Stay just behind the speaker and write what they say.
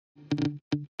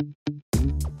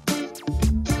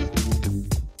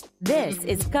This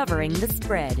is Covering the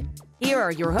Spread. Here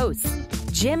are your hosts,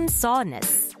 Jim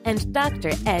Saunders and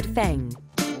Dr. Ed Feng.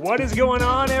 What is going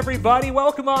on, everybody?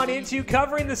 Welcome on into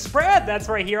Covering the Spread. That's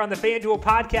right here on the FanDuel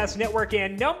Podcast Network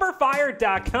and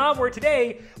numberFire.com, where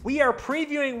today we are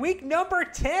previewing week number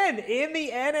 10 in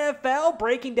the NFL,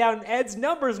 breaking down Ed's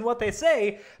numbers and what they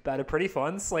say about a pretty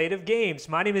fun slate of games.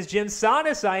 My name is Jim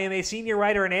Saunders. I am a senior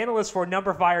writer and analyst for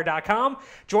numberFire.com,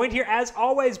 joined here as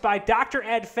always by Dr.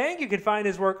 Ed Feng. You can find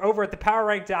his work over at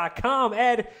thepowerrank.com.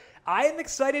 Ed, I am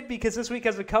excited because this week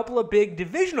has a couple of big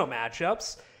divisional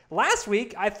matchups. Last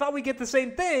week, I thought we'd get the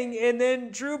same thing, and then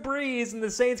Drew Brees and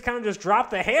the Saints kind of just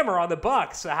dropped the hammer on the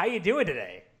Bucs. So how you doing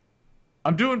today?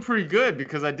 I'm doing pretty good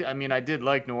because I did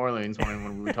like New Orleans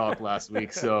when we talked last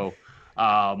week. So,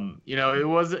 it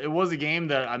was a game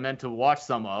that I meant to watch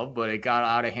some of, but it got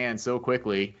out of hand so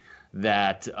quickly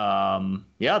that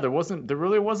there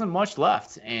really wasn't much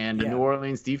left. And the New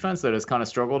Orleans defense that has kind of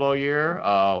struggled all year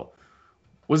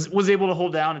was able to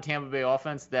hold down a Tampa Bay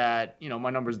offense that, my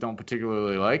numbers don't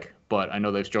particularly like, but I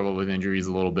know they've struggled with injuries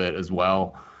a little bit as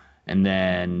well. And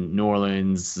then New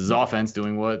Orleans' offense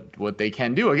doing what they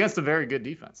can do against a very good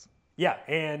defense. Yeah,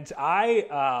 and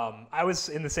I was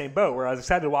in the same boat where I was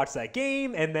excited to watch that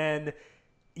game, and then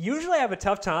usually I have a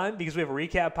tough time because we have a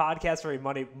recap podcast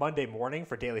every Monday morning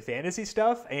for daily fantasy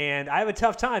stuff, and I have a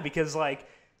tough time because,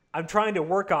 I'm trying to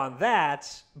work on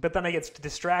that, but then I get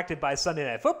distracted by Sunday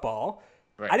Night Football.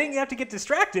 Right. I didn't have to get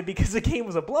distracted because the game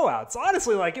was a blowout. So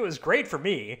honestly, it was great for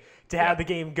me to have the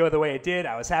game go the way it did.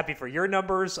 I was happy for your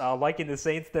numbers, liking the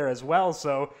Saints there as well.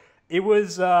 So it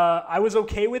was, I was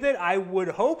okay with it. I would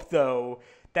hope, though,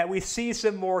 that we see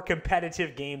some more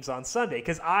competitive games on Sunday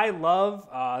because I love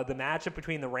the matchup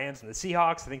between the Rams and the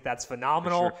Seahawks. I think that's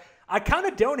phenomenal. Sure. I kind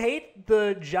of don't hate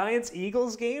the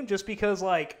Giants-Eagles game just because,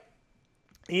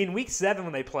 in Week 7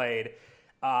 when they played,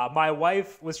 my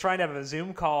wife was trying to have a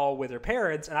Zoom call with her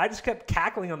parents, and I just kept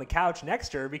cackling on the couch next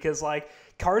to her because,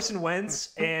 Carson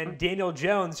Wentz and Daniel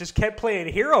Jones just kept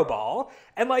playing hero ball,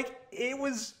 and, it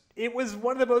was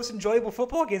one of the most enjoyable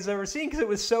football games I've ever seen because it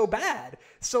was so bad.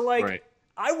 So, right.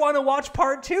 I want to watch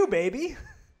part 2, baby.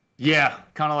 Yeah,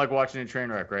 kind of like watching a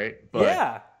train wreck, right?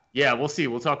 But, yeah, we'll see.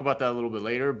 We'll talk about that a little bit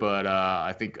later, but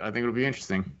I think it'll be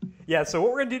interesting. Yeah, so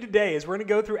what we're going to do today is we're going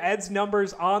to go through Ed's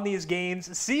numbers on these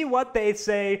games, see what they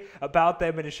say about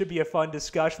them, and it should be a fun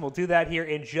discussion. We'll do that here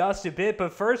in just a bit.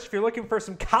 But first, if you're looking for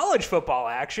some college football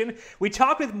action, we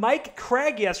talked with Mike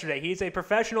Craig yesterday. He's a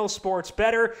professional sports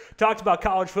bettor, talked about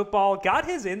college football, got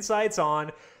his insights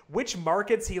on which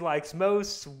markets he likes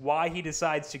most, why he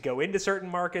decides to go into certain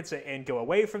markets and go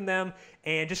away from them,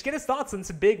 and just get his thoughts on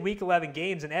some big Week 11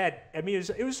 games. And Ed,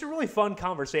 it was a really fun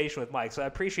conversation with Mike, so I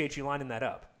appreciate you lining that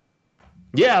up.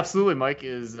 Yeah, absolutely. Mike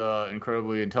is an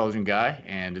incredibly intelligent guy,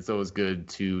 and it's always good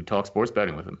to talk sports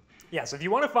betting with him. Yeah, so if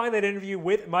you want to find that interview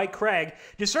with Mike Craig,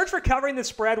 just search for Covering the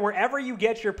Spread wherever you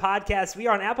get your podcasts. We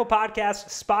are on Apple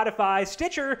Podcasts, Spotify,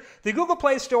 Stitcher, the Google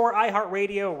Play Store,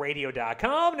 iHeartRadio,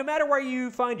 radio.com. No matter where you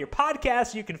find your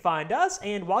podcasts, you can find us.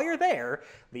 And while you're there,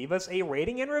 leave us a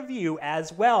rating and review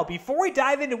as well. Before we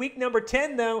dive into week number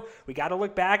 10, though, we got to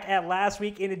look back at last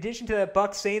week. In addition to that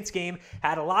Bucs-Saints game,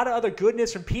 had a lot of other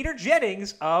goodness from Peter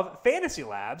Jennings of Fantasy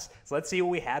Labs. So let's see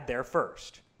what we had there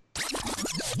first.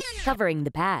 Covering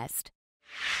the past.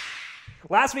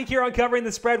 Last week here on Covering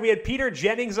the Spread, we had Peter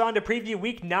Jennings on to preview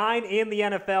Week 9 in the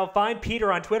NFL. Find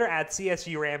Peter on Twitter at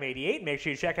CSURAM88. Make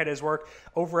sure you check out his work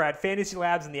over at Fantasy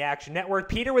Labs and the Action Network.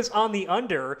 Peter was on the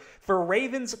under for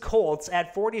Ravens-Colts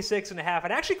at 46.5.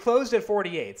 It actually closed at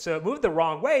 48, so it moved the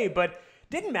wrong way, but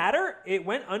didn't matter. It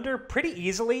went under pretty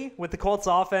easily with the Colts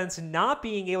offense not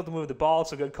being able to move the ball,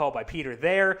 so good call by Peter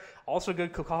there. Also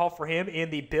good call for him in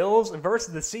the Bills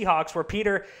versus the Seahawks, where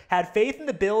Peter had faith in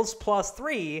the Bills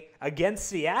 +3 against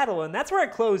Seattle, and that's where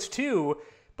it closed too.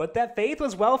 But that faith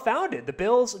was well-founded. The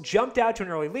Bills jumped out to an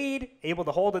early lead, able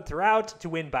to hold it throughout to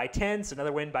win by 10, so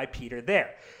another win by Peter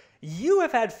there. You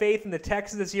have had faith in the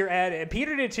Texans this year, Ed, and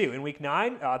Peter did too in Week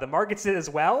 9. The markets did as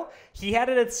well. He had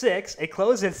it at 6. It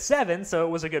closed at 7, so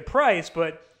it was a good price,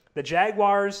 but the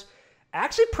Jaguars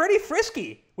actually pretty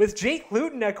frisky with Jake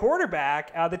Luton at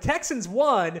quarterback. The Texans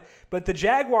won, but the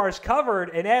Jaguars covered,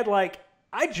 and Ed,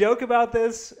 I joke about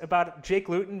this, about Jake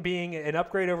Luton being an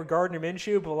upgrade over Gardner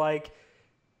Minshew, but,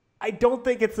 I don't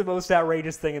think it's the most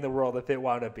outrageous thing in the world if it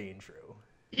wound up being true.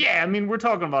 Yeah, we're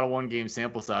talking about a one-game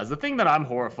sample size. The thing that I'm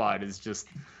horrified is just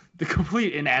the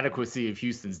complete inadequacy of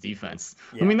Houston's defense.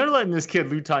 Yeah. They're letting this kid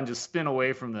Luton just spin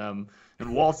away from them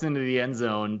and waltz into the end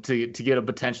zone to get a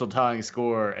potential tying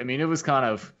score. It was kind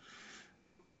of,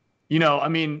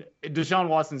 Deshaun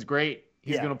Watson's great.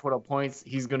 He's going to put up points.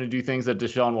 He's going to do things that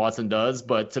Deshaun Watson does.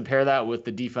 But to pair that with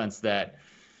the defense that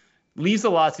leaves a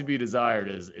lot to be desired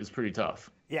is pretty tough.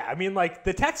 Yeah, I mean, like,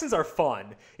 the Texans are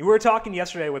fun. We were talking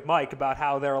yesterday with Mike about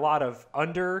how there are a lot of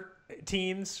under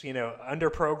teams, under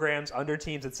programs, under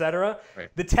teams, etc. Right.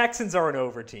 The Texans are an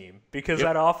over team because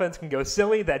that offense can go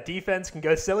silly, that defense can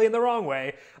go silly in the wrong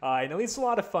way, and it leads to a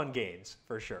lot of fun games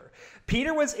for sure.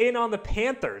 Peter was in on the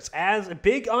Panthers as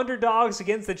big underdogs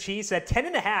against the Chiefs at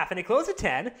 10.5, and it closed at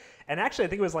 10, and actually I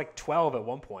think it was like 12 at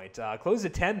one point. Closed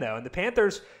at 10 though, and the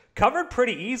Panthers covered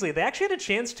pretty easily. They actually had a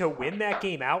chance to win that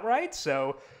game outright,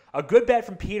 so a good bet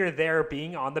from Peter there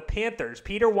being on the Panthers.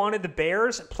 Peter wanted the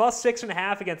Bears plus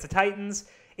 6.5 against the Titans.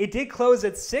 It did close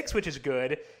at 6, which is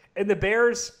good. And the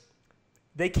Bears,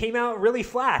 they came out really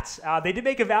flat. They did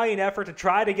make a valiant effort to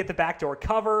try to get the backdoor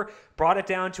cover, brought it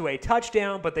down to a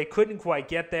touchdown, but they couldn't quite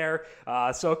get there.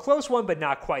 So a close one, but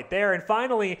not quite there. And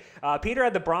finally, Peter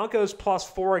had the Broncos plus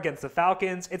 4 against the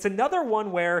Falcons. It's another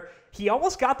one where he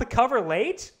almost got the cover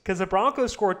late because the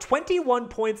Broncos scored 21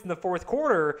 points in the fourth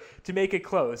quarter to make it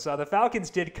close. The Falcons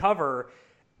did cover.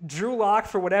 Drew Lock,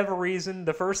 for whatever reason,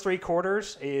 the first 3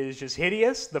 quarters is just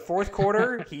hideous. The fourth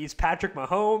quarter, he's Patrick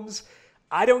Mahomes.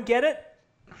 I don't get it.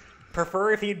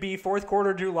 Prefer if he'd be fourth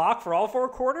quarter Drew Lock for all 4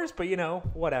 quarters, but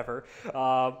whatever.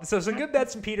 So some good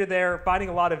bets from Peter there, finding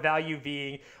a lot of value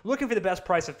being looking for the best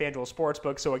price of FanDuel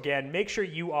Sportsbook. So again, make sure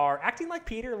you are acting like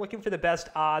Peter, looking for the best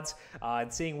odds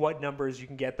and seeing what numbers you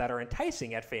can get that are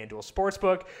enticing at FanDuel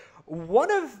Sportsbook. One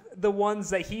of the ones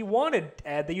that he wanted,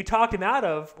 that you talked him out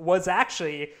of, was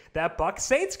actually that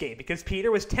Bucs-Saints game because Peter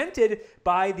was tempted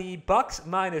by the Bucs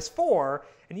minus 4.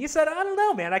 And you said, I don't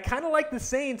know, man. I kind of like the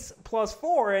Saints plus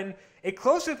 4. And it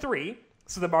closed to 3.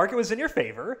 So the market was in your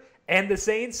favor. And the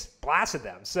Saints blasted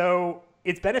them. So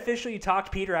it's beneficial you talked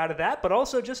Peter out of that. But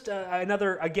also just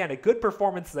another, again, a good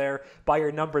performance there by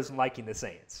your numbers and liking the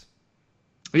Saints.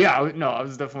 Yeah, no, I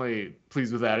was definitely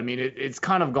pleased with that. I mean, it's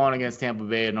kind of gone against Tampa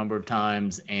Bay a number of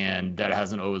times. And that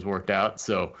hasn't always worked out.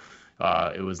 So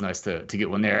it was nice to get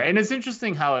one there. And it's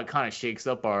interesting how it kind of shakes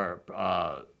up our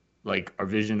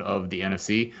vision of the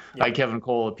NFC. I had Kevin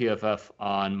Cole at PFF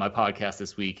on my podcast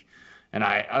this week, and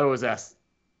I always ask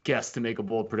guests to make a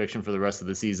bold prediction for the rest of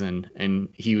the season, and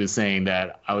he was saying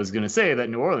that I was going to say that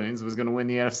New Orleans was going to win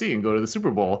the NFC and go to the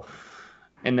Super Bowl,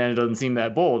 and then it doesn't seem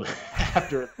that bold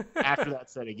after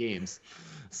that set of games.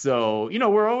 So,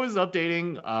 we're always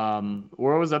updating.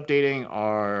 We're always updating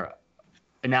our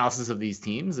analysis of these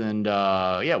teams, and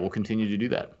we'll continue to do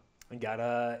that. And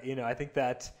I think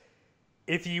that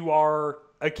if you are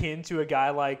akin to a guy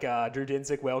like Drew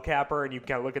Dinsick, Whale Capper, and you can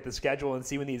kind of look at the schedule and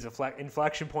see when these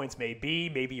inflection points may be,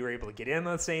 maybe you're able to get in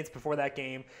on the Saints before that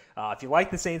game. If you like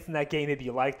the Saints in that game, maybe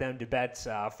you like them to bet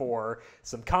for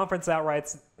some conference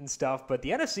outrights and stuff. But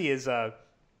the NFC is a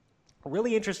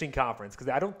really interesting conference because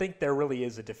I don't think there really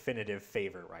is a definitive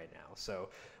favorite right now. So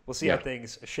we'll see how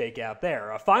things shake out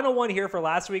there. A final one here for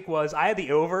last week was I had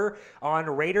the over on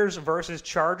Raiders versus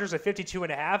Chargers at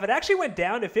 52.5. It actually went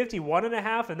down to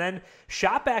 51.5 and then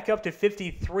shot back up to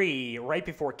 53 right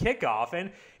before kickoff.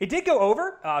 And it did go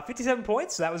over 57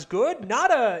 points. So that was good.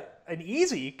 Not an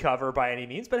easy cover by any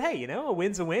means, but hey, a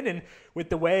win's a win. And with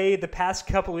the way the past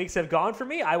couple weeks have gone for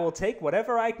me, I will take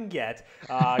whatever I can get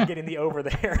getting the over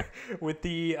there with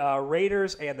the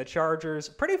Raiders and the Chargers.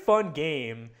 Pretty fun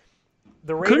game.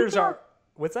 The Raiders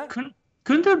what's that? Couldn't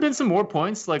there have been some more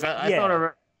points? Like I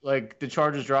thought, the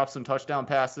Chargers dropped some touchdown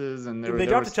passes, and they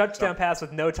dropped a touchdown pass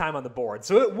with no time on the board,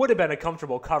 so it would have been a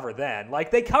comfortable cover then.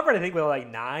 Like they covered, I think, with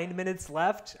 9 minutes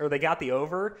left, or they got the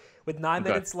over with 9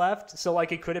 minutes left, so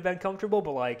it could have been comfortable,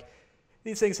 but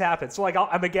these things happen. So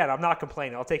I'm not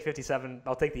complaining. I'll take 57.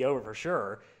 I'll take the over for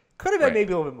sure. Could have been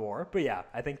maybe a little bit more, but yeah,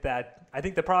 I think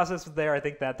the process was there. I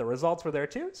think that the results were there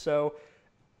too. So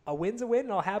a win's a win,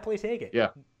 and I'll happily take it. Yeah.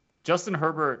 Justin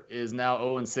Herbert is now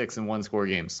 0-6 in one-score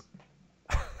games.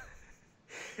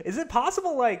 Is it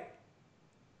possible,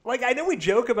 I know we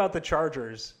joke about the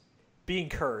Chargers being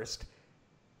cursed.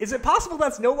 Is it possible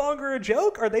that's no longer a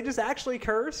joke? Are they just actually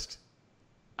cursed?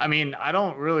 I mean, I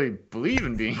don't really believe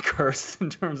in being cursed in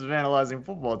terms of analyzing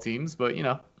football teams, but,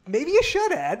 Maybe you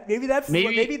should add. Maybe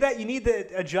that you need to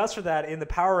adjust for that in the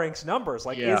power ranks numbers.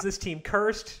 Is this team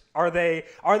cursed? Are they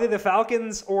the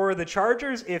Falcons or the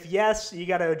Chargers? If yes, you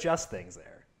got to adjust things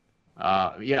there.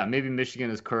 Maybe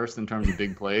Michigan is cursed in terms of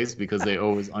big plays because they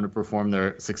always underperform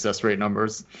their success rate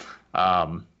numbers.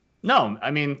 No,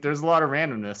 I mean, there's a lot of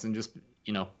randomness and just,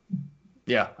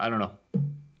 I don't know.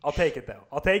 I'll take it, though.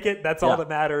 I'll take it. That's all that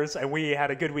matters. And we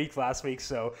had a good week last week,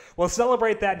 so we'll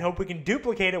celebrate that and hope we can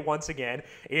duplicate it once again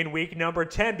in week number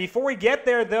 10. Before we get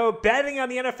there, though, betting on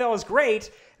the NFL is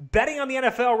great. Betting on the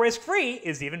NFL risk-free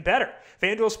is even better.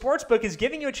 FanDuel Sportsbook is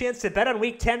giving you a chance to bet on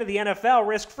week 10 of the NFL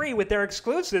risk-free with their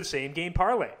exclusive same-game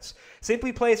parlays.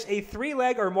 Simply place a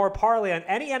 3-leg or more parlay on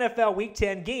any NFL week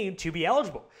 10 game to be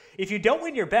eligible. If you don't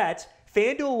win your bet,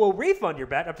 FanDuel will refund your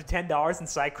bet up to $10 in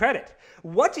site credit.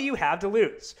 What do you have to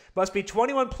lose? Must be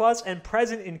 21 plus and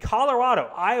present in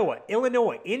Colorado, Iowa,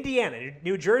 Illinois, Indiana,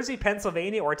 New Jersey,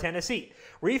 Pennsylvania, or Tennessee.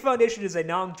 Refund issued is a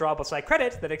non-withdrawable site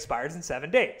credit that expires in 7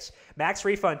 days. Max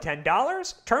refund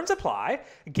 $10. Terms apply.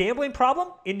 Gambling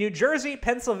problem? In New Jersey,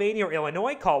 Pennsylvania, or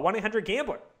Illinois, call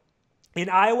 1-800-GAMBLER. In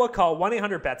Iowa, call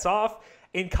 1-800-BETS-OFF.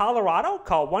 In Colorado,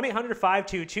 call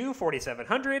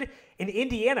 1-800-522-4700. In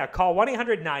Indiana, call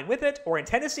 1-800-9-WITH-IT. Or in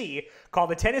Tennessee, call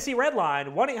the Tennessee Red Line,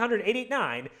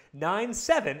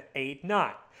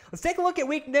 1-800-889-9789. Let's take a look at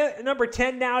week number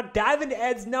 10 now, dive into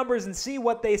Ed's numbers, and see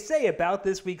what they say about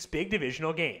this week's big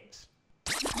divisional games.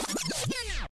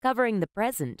 Covering the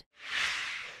present.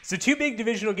 So 2 big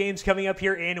divisional games coming up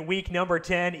here in week number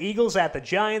 10. Eagles at the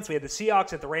Giants. We have the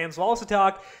Seahawks at the Rams. We'll also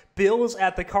talk Bills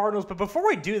at the Cardinals. But before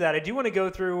we do that, I do want to go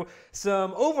through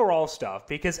some overall stuff.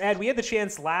 Because, Ed, we had the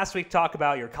chance last week to talk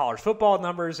about your college football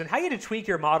numbers and how you had to tweak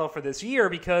your model for this year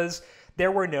because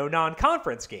there were no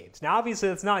non-conference games. Now, obviously,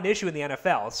 that's not an issue in the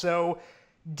NFL. So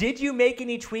did you make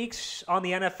any tweaks on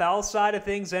the NFL side of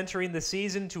things entering the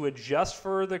season to adjust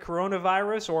for the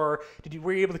coronavirus? Or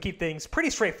were you able to keep things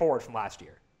pretty straightforward from last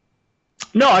year?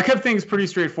 No, I kept things pretty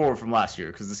straightforward from last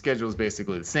year because the schedule is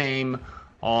basically the same.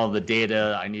 All the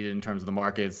data I needed in terms of the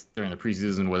markets during the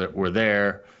preseason were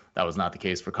there. That was not the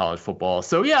case for college football.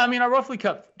 So, yeah, I mean, I roughly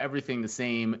kept everything the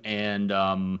same. And,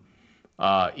 the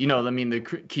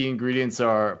key ingredients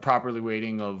are properly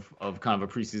weighting of kind of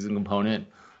a preseason component,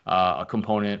 a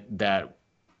component that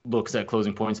looks at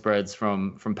closing point spreads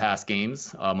from past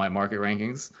games, my market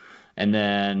rankings. And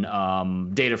then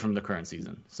data from the current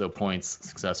season. So points,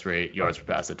 success rate, yards per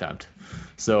pass attempt.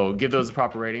 So give those a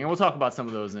proper rating. And we'll talk about some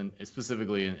of those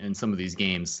specifically in some of these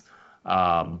games.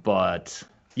 But,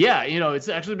 yeah, it's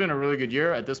actually been a really good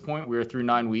year at this point. We're through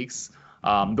 9 weeks.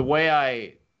 The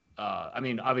way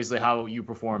obviously how you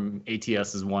perform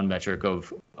ATS is one metric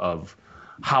of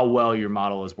how well your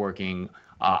model is working.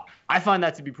 I find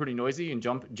that to be pretty noisy and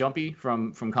jumpy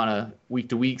from kind of week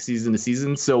to week, season to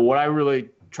season. So what I really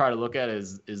try to look at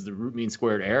is the root mean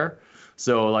squared error.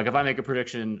 So like if I make a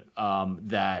prediction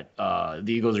that the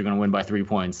Eagles are going to win by 3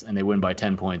 points and they win by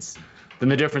 10 points, then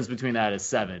the difference between that is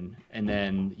 7. And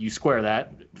then you square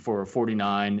that for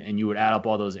 49 and you would add up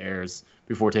all those errors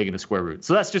before taking the square root.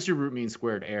 So that's just your root mean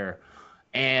squared error.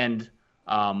 And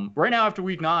right now after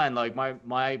week 9, like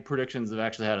my predictions have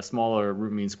actually had a smaller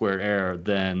root mean squared error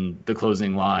than the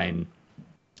closing line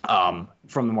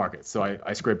from the market. So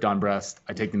I scraped on breast,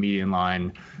 I take the median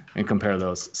line and compare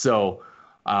those. So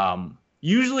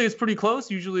usually it's pretty close.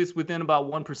 Usually it's within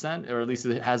about 1%, or at least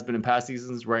it has been in past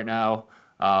seasons. Right now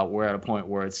we're at a point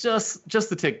where it's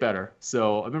just a tick better.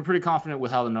 So I've been pretty confident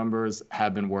with how the numbers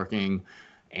have been working,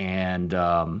 and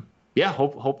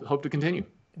hope to continue.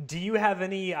 Do you have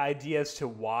any idea as to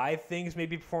why things may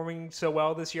be performing so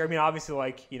well this year? I mean,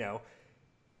 obviously,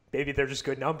 maybe they're just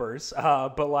good numbers,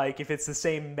 but if it's the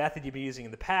same method you've been using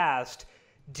in the past,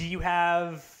 do you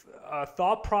have a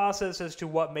thought process as to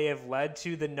what may have led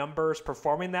to the numbers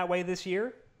performing that way this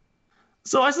year?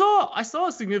 So I saw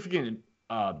a significant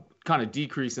kind of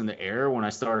decrease in the error when I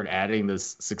started adding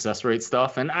this success rate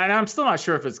stuff, and I'm still not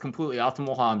sure if it's completely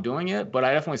optimal how I'm doing it, but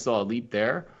I definitely saw a leap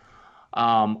there.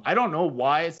 I don't know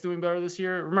why it's doing better this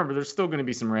year. Remember, there's still going to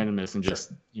be some randomness in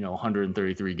just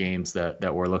 133 games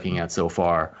that we're looking at so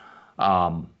far.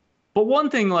 But one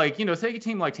thing, take a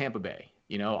team like Tampa Bay.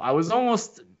 I was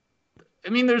almost. I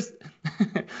mean, there's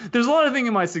a lot of things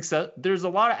in my success. There's a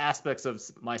lot of aspects of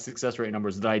my success rate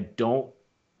numbers that I don't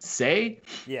say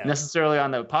necessarily on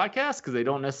the podcast because they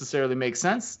don't necessarily make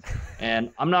sense.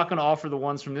 And I'm not going to offer the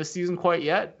ones from this season quite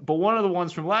yet. But one of the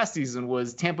ones from last season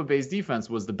was Tampa Bay's defense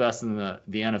was the best in the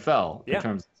NFL in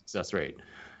terms of success rate.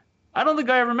 I don't think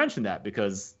I ever mentioned that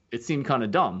because it seemed kind of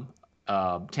dumb.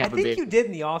 Tampa Bay. You did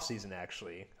in the offseason,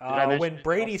 actually. When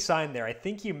Brady signed there, I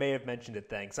think you may have mentioned it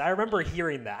then. Because I remember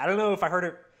hearing that. I don't know if I heard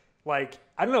it, I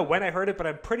don't know when I heard it, but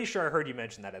I'm pretty sure I heard you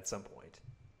mention that at some point.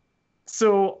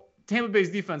 So Tampa Bay's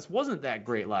defense wasn't that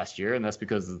great last year, and that's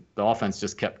because the offense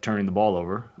just kept turning the ball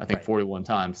over, I think 41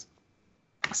 times.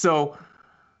 So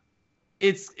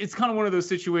it's kind of one of those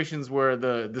situations where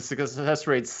the success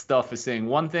rate stuff is saying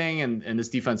one thing, and this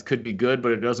defense could be good,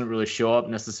 but it doesn't really show up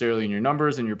necessarily in your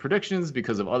numbers and your predictions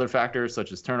because of other factors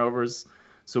such as turnovers.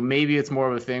 So maybe it's more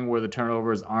of a thing where the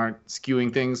turnovers aren't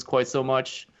skewing things quite so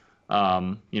much.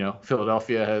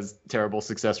 Philadelphia has terrible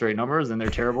success rate numbers, and they're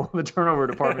terrible in the turnover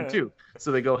department too.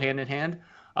 So they go hand in hand.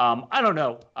 I don't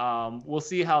know. We'll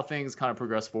see how things kind of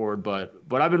progress forward, but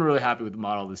I've been really happy with the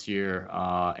model this year,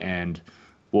 and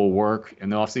we'll work in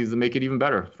the offseason to make it even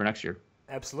better for next year.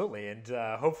 Absolutely, and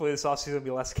hopefully this offseason will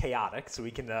be less chaotic, so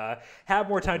we can have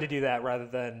more time to do that rather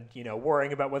than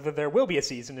worrying about whether there will be a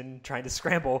season and trying to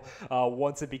scramble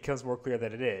once it becomes more clear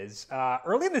that it is.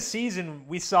 Early in the season,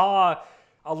 we saw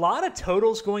a lot of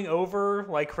totals going over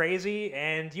like crazy,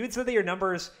 and you had said that your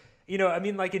numbers,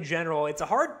 in general, it's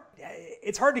hard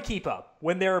to keep up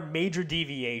when there are major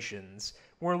deviations.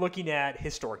 We're looking at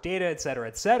historic data, et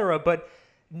cetera, but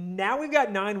now we've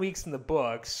got 9 weeks in the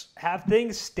books. Have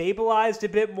things stabilized a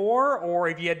bit more, or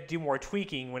have you had to do more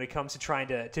tweaking when it comes to trying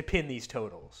to pin these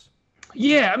totals?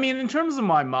 Yeah, in terms of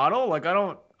my model, I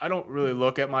don't really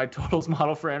look at my totals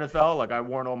model for NFL. I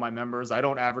warn all my members. I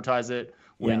don't advertise it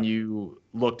when you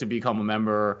look to become a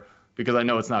member because I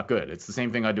know it's not good. It's the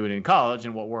same thing I do it in college,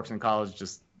 and what works in college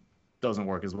just doesn't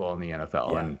work as well in the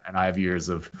NFL. Yeah. And I have years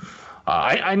of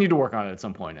I need to work on it at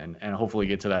some point and hopefully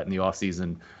get to that in the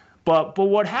offseason. But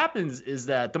what happens is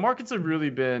that the markets have really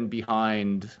been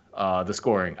behind the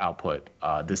scoring output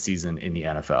this season in the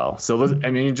NFL. So,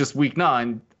 in just week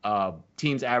 9,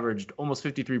 teams averaged almost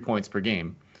 53 points per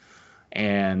game.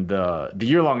 And the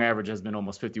year-long average has been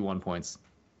almost 51 points.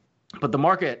 But the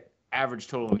market average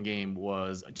total in the game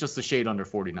was just a shade under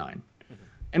 49. Mm-hmm.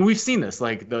 And we've seen this.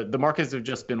 The markets have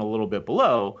just been a little bit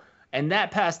below. And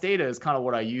that past data is kind of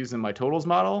what I use in my totals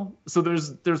model. So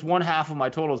there's one half of my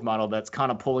totals model that's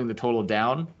kind of pulling the total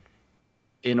down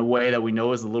in a way that we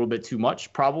know is a little bit too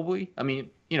much, probably.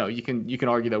 You can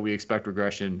argue that we expect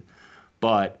regression,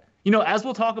 but as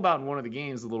we'll talk about in one of the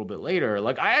games a little bit later,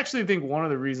 I actually think one of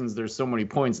the reasons there's so many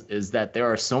points is that there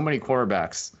are so many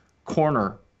cornerbacks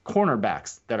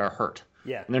that are hurt.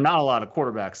 Yeah. And there are not a lot of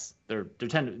quarterbacks.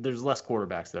 There's less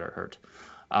quarterbacks that are hurt.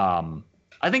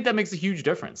 I think that makes a huge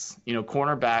difference.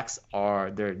 Cornerbacks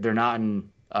they're not in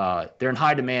they're in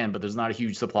high demand, but there's not a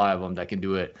huge supply of them that can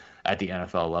do it at the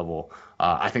NFL level.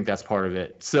 I think that's part of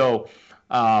it. So,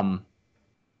 when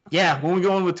we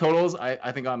go in with totals,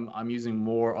 I think I'm using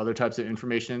more other types of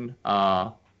information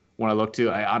when I look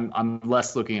to. I'm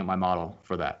less looking at my model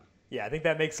for that. Yeah, I think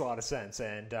that makes a lot of sense.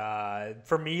 And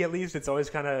for me, at least, it's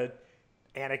always kind of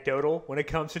anecdotal when it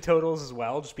comes to totals as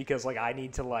well, just because I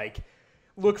need to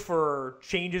look for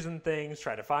changes in things,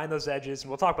 try to find those edges. And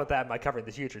we'll talk about that in my covering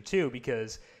the future too,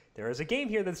 because there is a game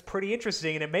here that's pretty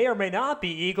interesting, and it may or may not be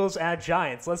Eagles at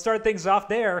Giants. Let's start things off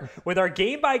there with our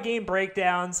game-by-game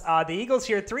breakdowns. The Eagles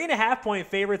here, 3.5-point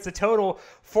favorites, a total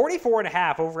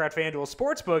 44.5 over at FanDuel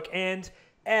Sportsbook. And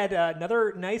Ed,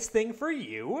 another nice thing for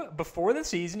you, before the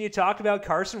season, you talked about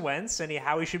Carson Wentz and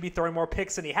how he should be throwing more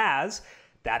picks than he has.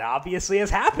 That obviously has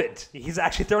happened. He's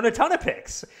actually thrown a ton of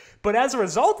picks. But as a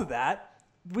result of that,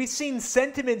 we've seen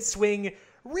sentiment swing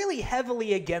really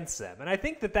heavily against them. And I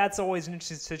think that that's always an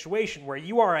interesting situation where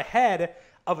you are ahead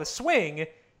of a swing.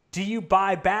 Do you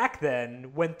buy back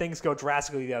then when things go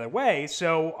drastically the other way?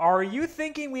 So are you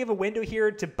thinking we have a window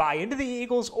here to buy into the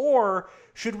Eagles, or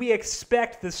should we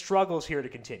expect the struggles here to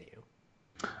continue?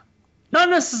 Not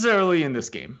necessarily in this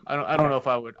game. I don't know if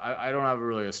I would. I don't have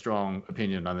really a strong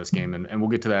opinion on this game, and we'll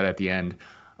get to that at the end.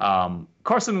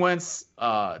 Carson Wentz,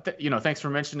 thanks for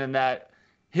mentioning that.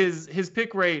 His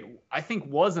pick rate, I think,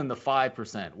 was in the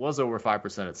 5%, was over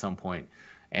 5% at some point,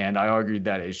 and I argued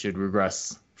that it should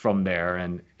regress from there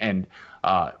and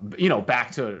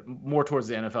back to more towards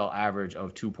the NFL average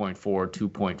of 2.4,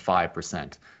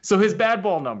 2.5%. So his bad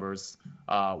ball numbers,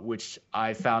 which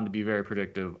I found to be very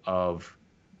predictive of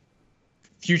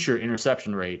future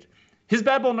interception rate, his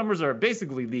bad ball numbers are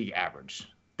basically league average.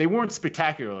 They weren't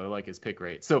spectacular like his pick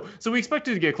rate. So we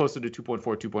expected to get closer to 2.4,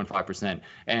 2.5%.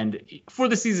 And for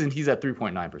the season, he's at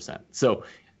 3.9%. So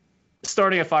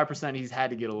starting at 5%, he's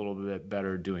had to get a little bit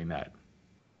better doing that.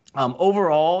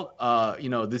 Overall,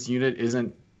 this unit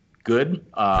isn't good.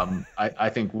 I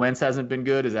think Wentz hasn't been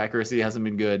good. His accuracy hasn't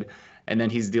been good. And then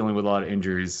he's dealing with a lot of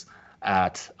injuries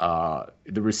at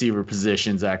the receiver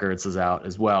position. Zach Ertz is out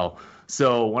as well.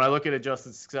 So when I look at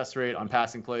adjusted success rate on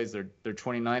passing plays, they're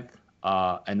 29th.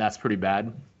 And that's pretty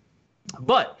bad.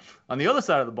 But on the other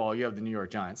side of the ball, you have the New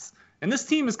York Giants. And this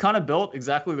team is kind of built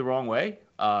exactly the wrong way.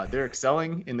 They're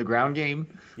excelling in the ground game.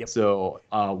 Yep. So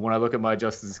when I look at my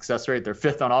adjusted success rate, they're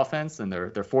 5th on offense and they're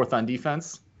 4th on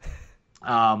defense.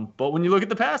 But when you look at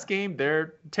the pass game,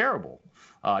 they're terrible.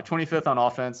 25th on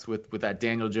offense with that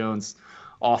Daniel Jones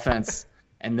offense,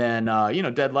 and then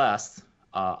dead last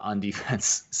on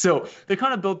defense. So they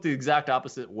kind of built the exact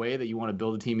opposite way that you want to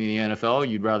build a team in the NFL.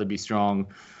 You'd rather be strong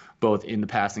both in the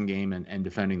passing game and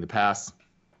defending the pass.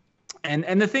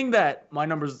 And the thing that my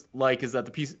numbers like is that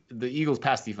the Eagles'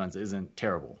 pass defense isn't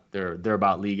terrible. They're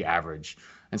about league average.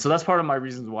 And so that's part of my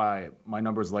reasons why my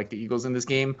numbers like the Eagles in this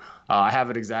game. I have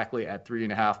it exactly at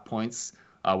 3.5 points,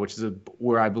 which is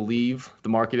where I believe the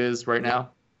market is right now.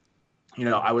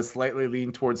 I would slightly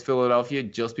lean towards Philadelphia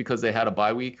just because they had a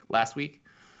bye week last week,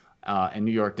 and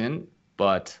New York didn't.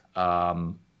 But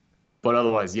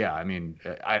otherwise, yeah, I mean,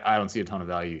 I don't see a ton of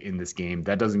value in this game.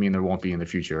 That doesn't mean there won't be in the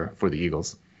future for the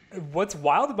Eagles. What's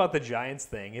wild about the Giants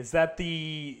thing is that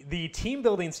the team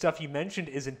building stuff you mentioned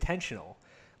is intentional.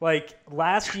 Like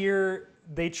last year,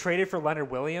 they traded for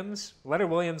Leonard Williams. Leonard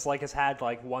Williams has had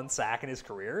 1 sack in his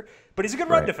career, but he's a good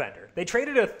run defender. They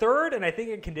traded a 3rd and I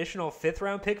think a conditional 5th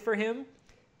round pick for him,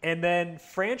 and then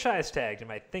franchise tagged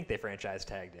him. I think they franchise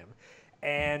tagged him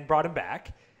and brought him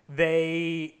back.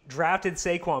 They drafted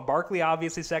Saquon Barkley,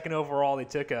 obviously 2nd overall. They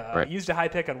took used a high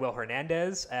pick on Will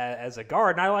Hernandez as a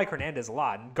guard, and I like Hernandez a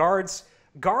lot. And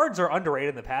guards are underrated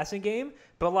in the passing game,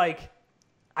 but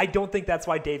I don't think that's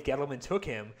why Dave Gettleman took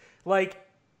him.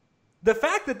 The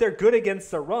fact that they're good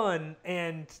against the run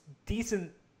and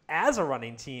decent as a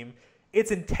running team,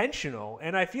 it's intentional,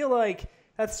 and I feel like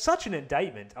that's such an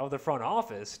indictment of the front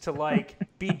office to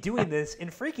be doing this in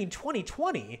freaking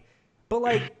 2020,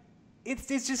 but it's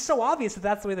just so obvious that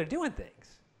that's the way they're doing things.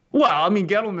 Well, I mean,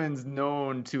 Gettleman's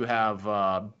known to have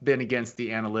been against the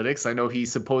analytics. I know he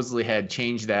supposedly had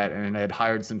changed that and had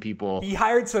hired some people. He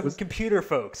hired some computer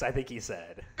folks, I think he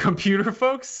said. Computer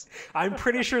folks? I'm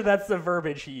pretty sure that's the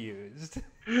verbiage he used.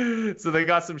 So they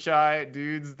got some shy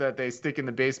dudes that they stick in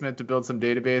the basement to build some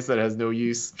database that has no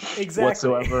use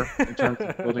whatsoever in terms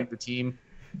of building the team.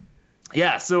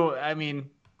 Yeah, so, I mean,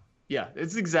 yeah,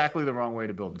 it's exactly the wrong way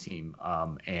to build a team.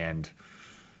 And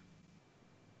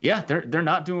yeah, they're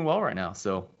not doing well right now,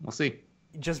 so we'll see.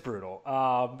 Just brutal.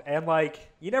 And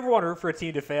you never want to root for a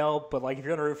team to fail, but if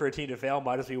you're going to root for a team to fail,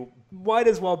 might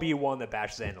as well be one that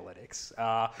bashes analytics.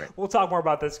 Right. We'll talk more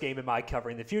about this game in my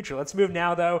cover in the future. Let's move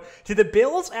now, though, to the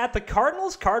Bills at the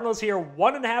Cardinals. Cardinals here,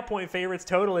 1.5 point favorites.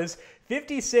 Total is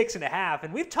 56.5.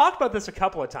 And we've talked about this a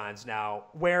couple of times now,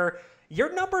 where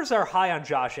your numbers are high on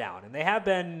Josh Allen, and they have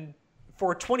been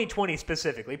for 2020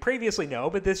 specifically. Previously, no,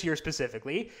 but this year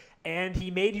specifically. And he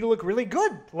made you look really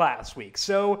good last week.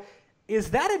 So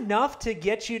is that enough to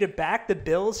get you to back the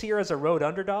Bills here as a road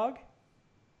underdog?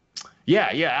 Yeah,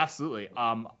 absolutely.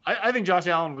 I think Josh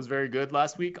Allen was very good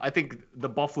last week. I think the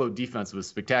Buffalo defense was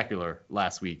spectacular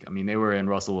last week. I mean, they were in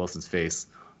Russell Wilson's face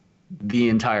the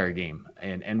entire game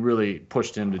and really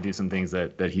pushed him to do some things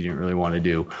that he didn't really want to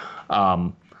do.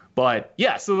 But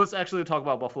yeah, so let's actually talk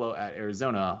about Buffalo at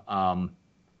Arizona.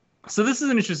 So this is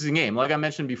an interesting game. Like I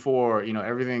mentioned before,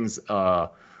 everything's a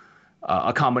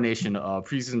combination of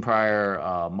preseason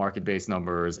prior market-based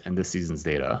numbers and this season's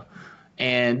data.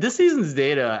 And this season's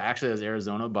data actually has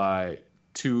Arizona by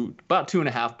about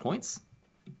 2.5 points.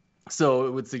 So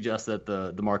it would suggest that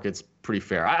the market's pretty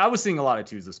fair. I was seeing a lot of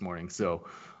 2s this morning. So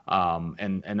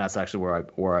and that's actually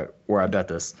where I bet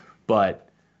this. But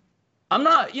I'm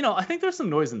not, I think there's some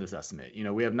noise in this estimate.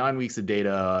 We have 9 weeks of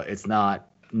data. It's not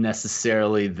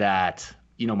necessarily that,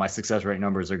 my success rate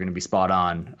numbers are going to be spot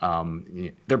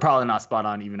on. They're probably not spot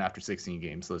on even after 16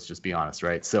 games. Let's just be honest,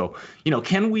 right? So,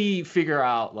 can we figure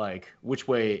out which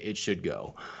way it should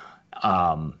go?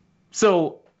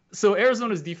 So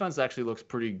Arizona's defense actually looks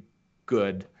pretty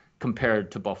good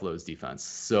compared to Buffalo's defense.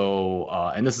 So,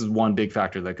 and this is one big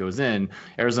factor that goes in.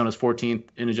 Arizona's 14th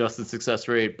in adjusted success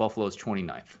rate. Buffalo's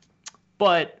 29th.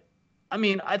 But, I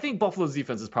mean, I think Buffalo's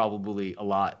defense is probably a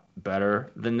lot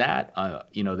better than that.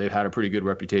 They've had a pretty good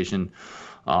reputation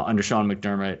under Sean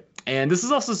McDermott. And this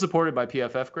is also supported by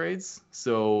PFF grades.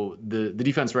 So the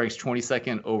defense ranks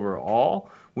 22nd overall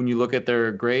when you look at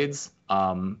their grades.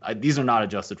 These are not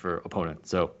adjusted for opponent,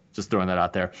 so just throwing that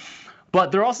out there.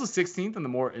 But they're also 16th in the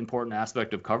more important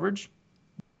aspect of coverage.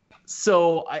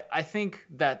 So I think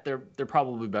that they're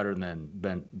probably better than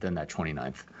that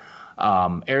 29th.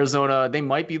 Arizona, they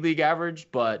might be league average,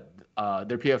 but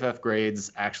their PFF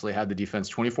grades actually had the defense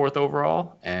 24th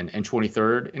overall and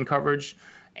 23rd in coverage.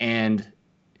 And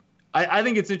I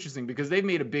think it's interesting because they've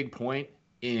made a big point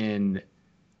in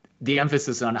the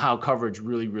emphasis on how coverage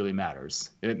really, really matters.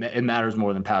 It matters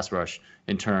more than pass rush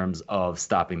in terms of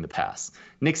stopping the pass.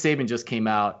 Nick Saban just came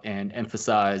out and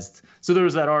emphasized. So there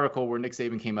was that article where Nick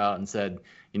Saban came out and said,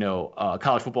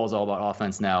 college football is all about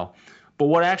offense now. But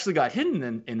what actually got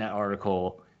hidden in that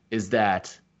article is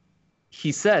that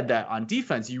he said that on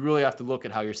defense, you really have to look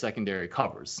at how your secondary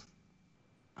covers.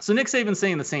 So Nick Saban's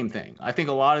saying the same thing. I think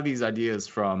a lot of these ideas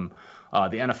from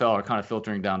the NFL are kind of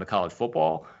filtering down to college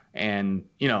football. And,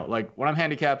 like when I'm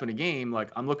handicapping a game,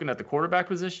 like I'm looking at the quarterback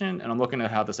position and I'm looking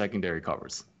at how the secondary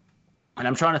covers. And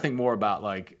I'm trying to think more about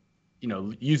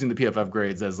using the PFF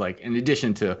grades as like in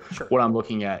addition to what I'm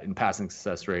looking at in passing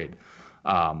success rate.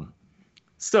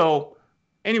 So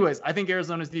anyways, I think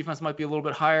Arizona's defense might be a little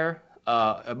bit higher.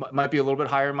 It might be a little bit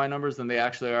higher in my numbers than they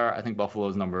actually are. I think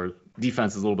Buffalo's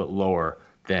defense is a little bit lower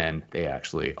than they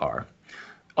actually are.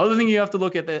 Other thing you have to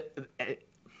look at the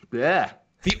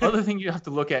other thing you have to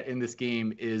look at in this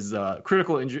game is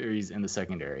critical injuries in the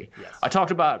secondary. Yes. I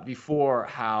talked about before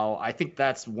how I think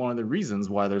that's one of the reasons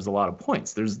why there's a lot of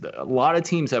points. There's a lot of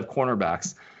teams have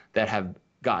cornerbacks that have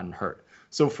gotten hurt.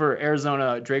 So for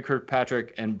Arizona, Drake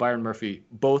Kirkpatrick and Byron Murphy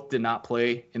both did not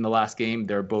play in the last game.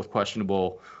 They're both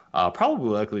questionable,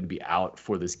 probably likely to be out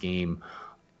for this game.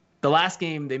 The last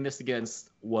game they missed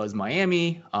against was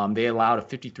Miami. They allowed a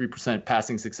 53%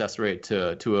 passing success rate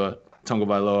to Tua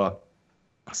Tagovailoa.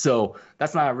 So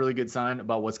that's not a really good sign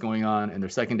about what's going on in their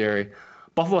secondary.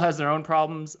 Buffalo has their own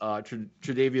problems.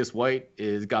 Tre'Davious White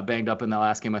got banged up in that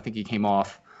last game. I think he came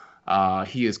off.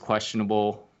 He is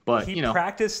questionable. But he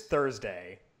practiced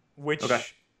Thursday, which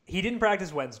he didn't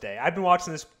practice Wednesday. I've been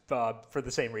watching this for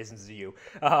the same reasons as you.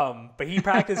 But he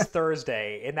practiced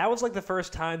Thursday, and that was like the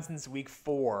first time since week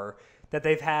 4 that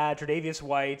they've had Tre'Davious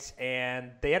White,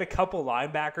 and they had a couple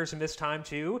linebackers who missed time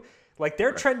too. Like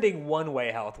they're trending one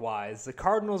way health-wise. The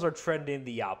Cardinals are trending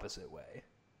the opposite way.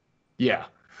 Yeah.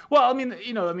 Well,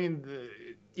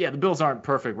 the Bills aren't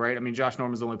perfect, right? I mean, Josh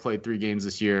Norman's only played 3 games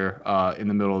this year in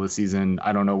the middle of the season.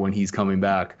 I don't know when he's coming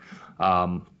back.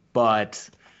 But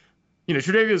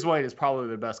Tre'Davious White is probably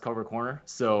the best cover corner.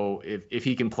 So if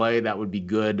he can play, that would be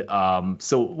good.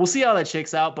 So we'll see how that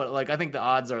shakes out. But I think the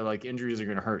odds are injuries are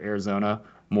going to hurt Arizona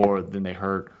more than they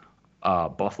hurt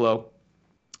Buffalo.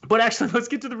 But actually, let's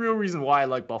get to the real reason why I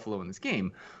like Buffalo in this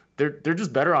game. They're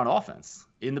just better on offense,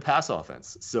 in the pass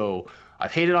offense. So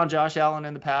I've hated on Josh Allen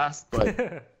in the past, but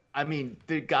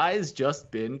the guy's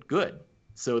just been good.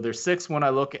 So they're 6th when I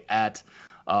look at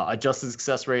adjusted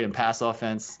success rate and pass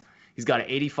offense. He's got an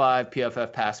 85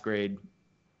 PFF pass grade.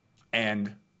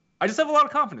 And I just have a lot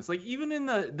of confidence. Even in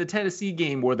the Tennessee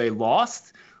game where they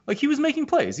lost, he was making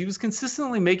plays. He was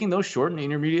consistently making those short and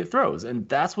intermediate throws. And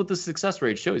that's what the success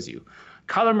rate shows you.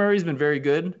 Kyler Murray's been very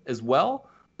good as well,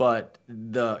 but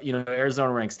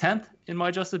Arizona ranks 10th in my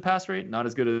adjusted pass rate, not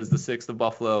as good as the 6th of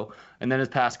Buffalo, and then his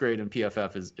pass grade in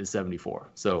PFF is 74.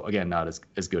 So again, not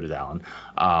as good as Allen.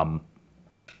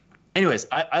 Anyways,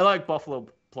 I like Buffalo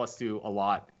 +2 a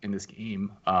lot in this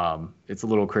game. It's a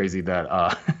little crazy that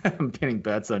I'm pinning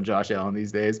bets on Josh Allen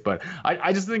these days, but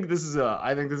I just think this is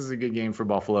a good game for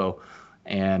Buffalo,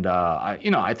 and I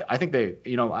think they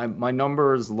my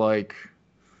numbers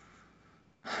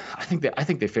I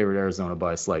think they favored Arizona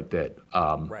by a slight bit.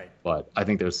 Right. But I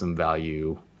think there's some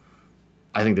value.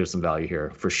 I think there's some value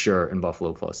here for sure in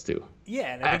Buffalo +2.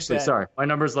 Yeah. And actually, sorry, my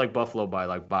numbers Buffalo by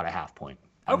about a half point.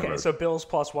 Okay, so Bills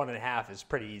 +1.5 is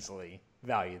pretty easily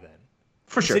value then.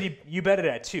 For sure. You bet it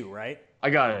at 2, right?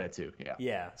 I got it at 2. Yeah.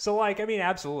 Yeah. So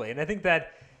absolutely, and I think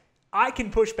that I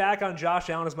can push back on Josh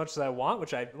Allen as much as I want,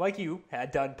 which I you had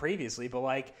done previously, but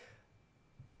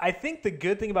I think the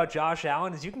good thing about Josh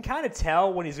Allen is you can kind of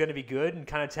tell when he's going to be good and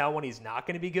kind of tell when he's not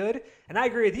going to be good. And I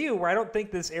agree with you where I don't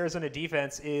think this Arizona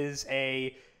defense is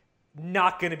a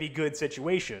not going to be good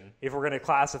situation if we're going to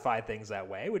classify things that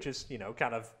way, which is,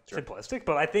 kind of simplistic.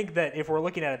 But I think that if we're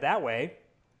looking at it that way,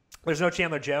 there's no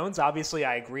Chandler Jones. Obviously,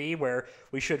 I agree where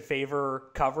we should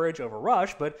favor coverage over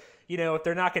rush. But, if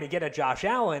they're not going to get at Josh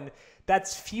Allen,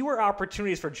 that's fewer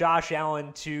opportunities for Josh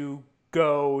Allen to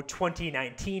go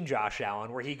 2019 Josh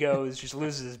Allen, where he just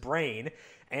loses his brain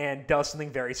and does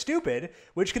something very stupid,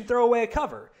 which can throw away a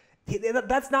cover.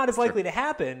 That's not as likely to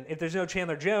happen if there's no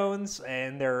Chandler Jones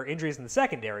and there are injuries in the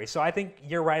secondary. So I think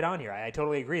you're right on here. I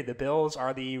totally agree. The Bills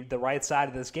are the right side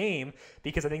of this game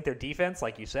because I think their defense,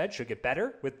 like you said, should get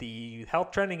better with the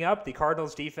health trending up, the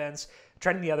Cardinals defense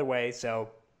trending the other way. So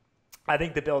I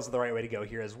think the Bills are the right way to go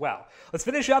here as well. Let's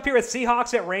finish up here with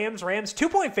Seahawks at Rams. Rams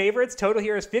 2-point favorites. Total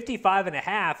here is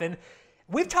 55.5. And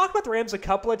we've talked about the Rams a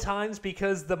couple of times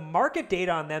because the market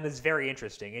data on them is very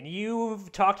interesting. And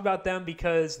you've talked about them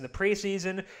because in the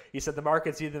preseason, you said the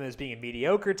market viewed them as being a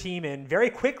mediocre team. And very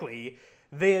quickly,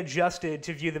 they adjusted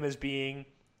to view them as being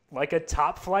a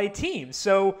top flight team.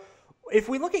 So if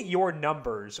we look at your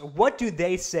numbers, what do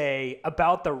they say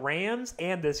about the Rams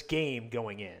and this game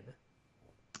going in?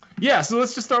 Yeah, so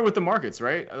let's just start with the markets,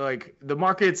 right? Like the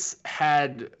markets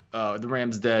had the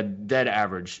Rams dead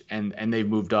average, and they've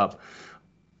moved up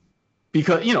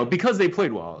because they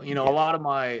played well. A lot of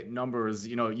my numbers,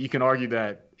 you can argue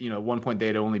that 1 point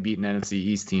they'd only beaten NFC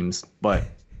East teams, but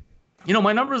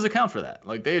my numbers account for that.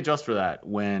 Like they adjust for that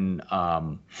when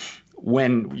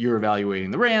you're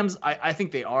evaluating the Rams. I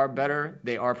think they are better.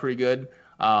 They are pretty good.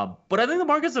 But I think the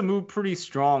markets have moved pretty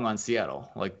strong on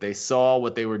Seattle. Like they saw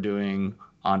what they were doing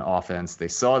on offense. They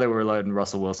saw they were letting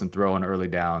Russell Wilson throw on early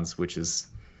downs, which is,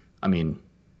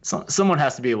 someone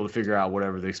has to be able to figure out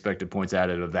whatever the expected points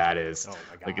added of that is. Oh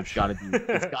my gosh. Like it's got to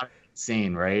be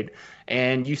insane, right?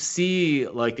 And you see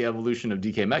like the evolution of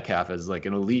DK Metcalf as like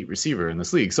an elite receiver in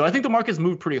this league. So I think the market's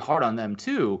moved pretty hard on them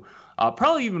too.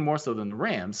 Probably even more so than the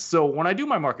Rams. So when I do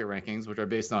my market rankings, which are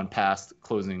based on past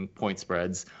closing point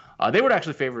spreads, they would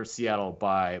actually favor Seattle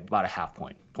by about a half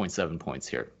point, 0.7 points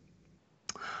here.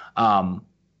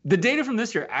 The data from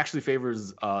this year actually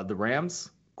favors the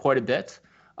Rams quite a bit.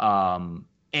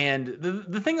 And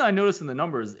the thing that I noticed in the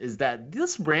numbers is that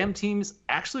this Ram teams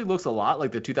actually looks a lot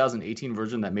like the 2018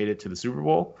 version that made it to the Super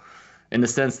Bowl, in the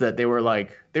sense that they were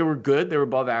good. They were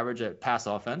above average at pass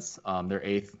offense. They're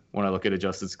 8th when I look at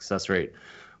adjusted success rate,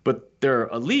 but they're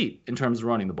elite in terms of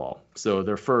running the ball. So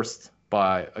they're first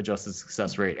by adjusted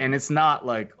success rate. And it's not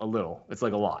like a little, it's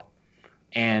like a lot.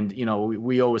 And,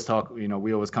 we always talk,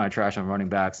 we always kind of trash on running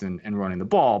backs and running the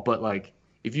ball. But like,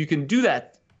 if you can do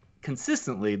that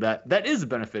consistently, that is a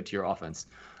benefit to your offense.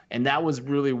 And that was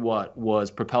really what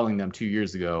was propelling them 2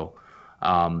 years ago.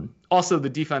 Also, the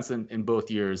defense in both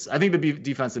years, I think the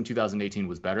defense in 2018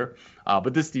 was better,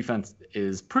 but this defense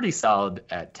is pretty solid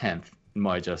at 10th in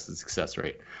my adjusted success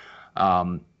rate.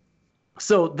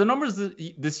 So the numbers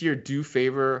this year do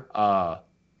favor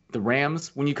the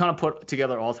Rams. When you kind of put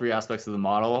together all three aspects of the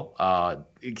model,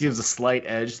 it gives a slight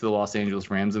edge to the Los Angeles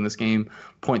Rams in this game,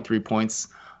 0.3 points.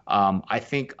 I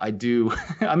think I do.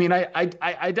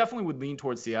 I definitely would lean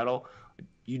towards Seattle.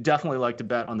 You definitely like to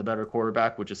bet on the better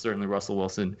quarterback, which is certainly Russell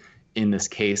Wilson in this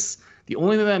case. The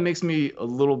only thing that makes me a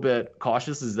little bit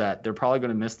cautious is that they're probably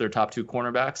going to miss their top 2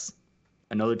 cornerbacks.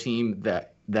 Another team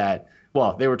that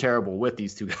they were terrible with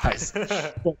these two guys.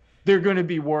 But they're going to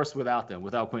be worse without them,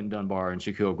 without Quentin Dunbar and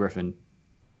Shaquille Griffin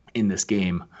in this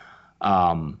game.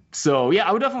 So yeah,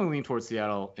 I would definitely lean towards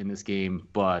Seattle in this game,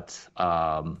 but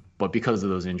because of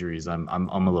those injuries, I'm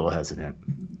a little hesitant.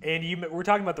 And we're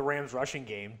talking about the Rams rushing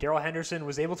game. Darrell Henderson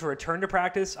was able to return to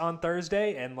practice on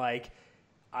Thursday, and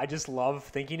I just love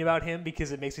thinking about him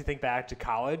because it makes me think back to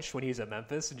college when he was at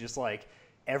Memphis, and just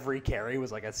every carry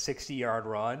was like a 60-yard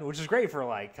run, which is great for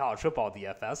college football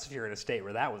DFS if you're in a state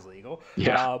where that was legal.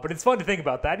 Yeah. But it's fun to think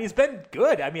about that. And he's been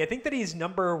good. I think that he's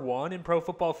number 1 in Pro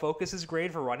Football Focus's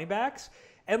grade for running backs.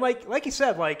 And like you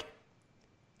said,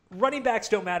 running backs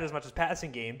don't matter as much as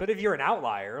passing game, but if you're an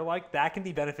outlier, that can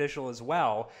be beneficial as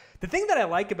well. The thing that I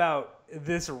like about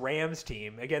this Rams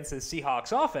team against the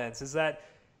Seahawks offense is that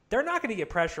they're not going to get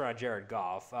pressure on Jared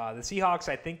Goff. The Seahawks,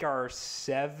 I think, are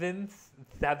 7th,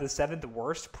 have the 7th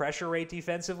worst pressure rate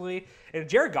defensively. And if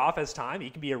Jared Goff has time, he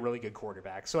can be a really good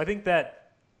quarterback. So I think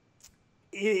that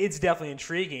it's definitely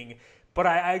intriguing. But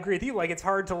I agree with you. It's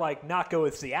hard to not go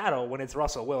with Seattle when it's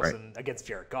Russell Wilson against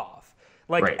Jared Goff.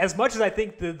 As much as I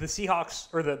think the Seahawks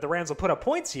or the Rams will put up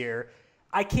points here,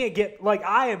 I can't get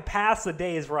I am past the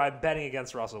days where I'm betting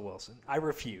against Russell Wilson. I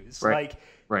refuse. Right.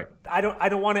 I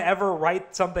don't want to ever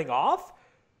write something off,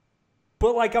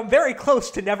 but I'm very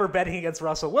close to never betting against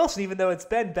Russell Wilson, even though it's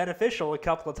been beneficial a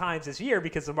couple of times this year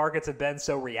because the markets have been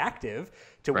so reactive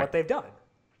to what they've done.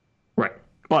 Right.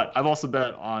 But I've also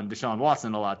bet on Deshaun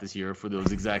Watson a lot this year for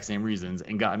those exact same reasons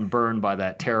and gotten burned by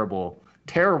that terrible,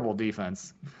 terrible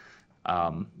defense.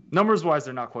 Numbers wise,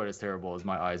 they're not quite as terrible as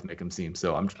my eyes make them seem.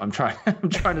 So I'm trying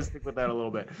to stick with that a little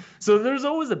bit. So there's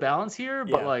always a balance here,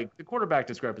 but the quarterback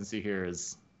discrepancy here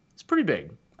is pretty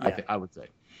big. Yeah. I would say.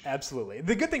 Absolutely.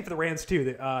 The good thing for the Rams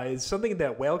too is something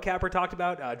that Whale Capper talked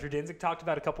about, Drew Dinsick talked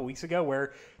about a couple weeks ago,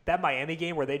 where that Miami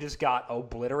game where they just got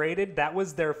obliterated. That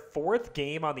was their 4th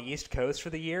game on the East Coast for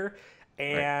the year.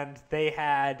 And they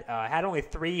had only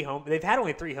 3 home. They've had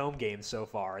only 3 home games so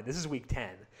far, and this is week 10.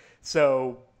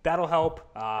 So that'll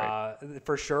help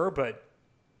for sure. But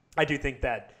I do think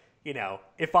that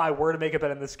if I were to make a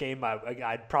bet in this game,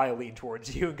 I'd probably lean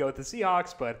towards you and go with the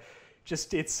Seahawks. But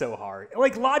just it's so hard.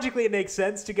 Logically, it makes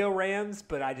sense to go Rams,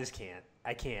 but I just can't.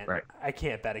 I can't. Right. I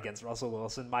can't bet against Russell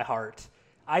Wilson. My heart.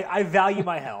 I value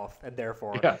my health, and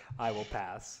therefore I will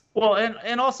pass. Well,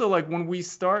 and also when we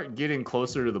start getting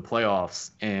closer to the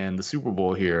playoffs and the Super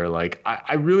Bowl here,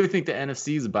 I really think the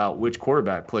NFC is about which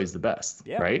quarterback plays the best.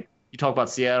 Yeah. Right. You talk about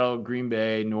Seattle, Green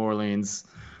Bay, New Orleans.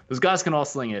 Those guys can all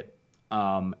sling it.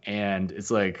 And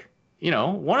it's like,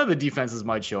 one of the defenses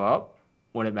might show up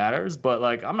when it matters, but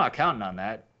like, I'm not counting on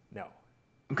that. No.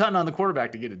 I'm counting on the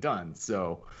quarterback to get it done.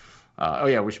 So,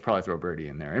 we should probably throw Birdie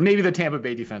in there. And maybe the Tampa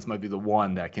Bay defense might be the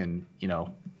one that can,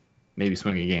 maybe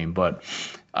swing a game. But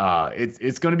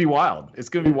it's going to be wild. It's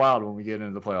going to be wild when we get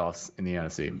into the playoffs in the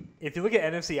NFC. If you look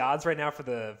at NFC odds right now for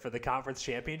the conference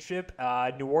championship,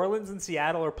 New Orleans and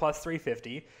Seattle are plus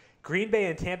 350. Green Bay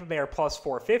and Tampa Bay are plus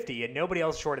 450, and nobody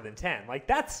else shorter than 10. Like,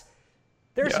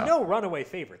 there's no runaway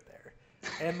favorite there.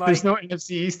 And like, there's no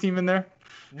NFC East team in there?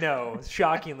 No,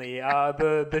 shockingly.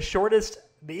 The shortest,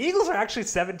 the Eagles are actually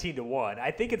 17-1.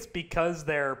 I think it's because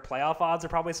their playoff odds are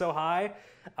probably so high,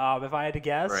 if I had to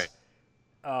guess. Right.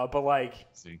 But like,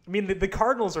 I mean, the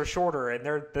Cardinals are shorter, and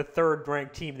they're the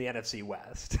third-ranked team in the NFC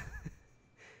West.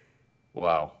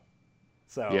 Wow.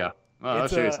 So yeah, I'll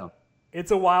show you something.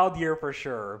 It's a wild year for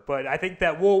sure, but I think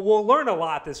that we'll learn a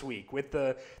lot this week with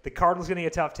the Cardinals getting a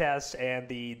tough test and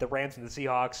the Rams and the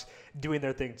Seahawks doing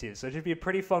their thing too. So it should be a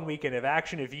pretty fun weekend of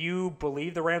action. If you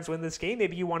believe the Rams win this game,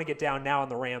 maybe you want to get down now on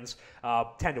the Rams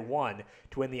 10-1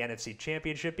 to win the NFC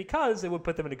Championship, because it would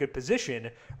put them in a good position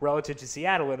relative to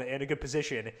Seattle and a good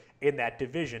position in that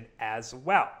division as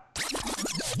well.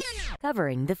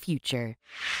 Covering the future.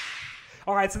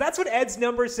 All right, so that's what Ed's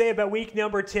numbers say about week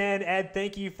number 10. Ed,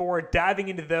 thank you for diving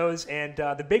into those. And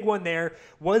the big one there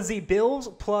was the Bills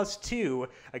 +2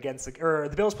 against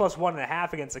the Bills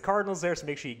 +1.5 against the Cardinals there. So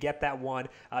make sure you get that one.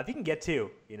 If you can get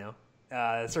 2,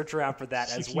 search around for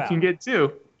that as well. You can get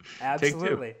 2.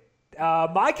 Absolutely.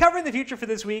 My covering the future for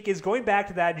this week is going back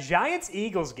to that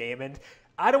Giants-Eagles game. And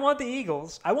I don't want the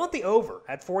Eagles. I want the over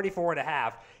at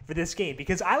 44.5 for this game,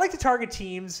 because I like to target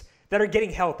teams that are getting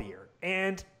healthier.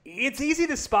 And it's easy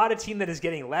to spot a team that is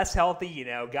getting less healthy,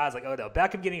 guys like Odell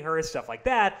Beckham getting hurt, stuff like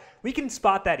that. We can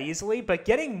spot that easily, but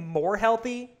getting more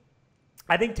healthy,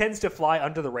 I think, tends to fly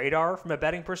under the radar from a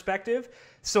betting perspective.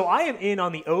 So I am in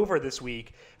on the over this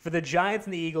week for the Giants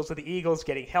and the Eagles, with the Eagles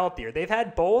getting healthier. They've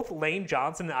had both Lane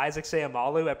Johnson and Isaac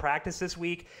Seumalo at practice this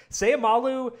week.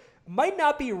 Seumalo might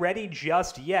not be ready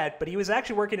just yet, but he was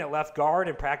actually working at left guard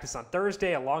in practice on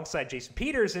Thursday alongside Jason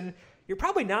Peters, and you're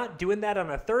probably not doing that on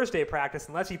a Thursday practice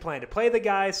unless you plan to play the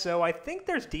guy. So I think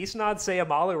there's decent odds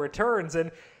Seumalo returns.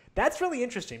 And that's really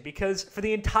interesting, because for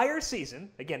the entire season,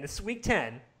 again, this is week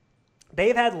 10,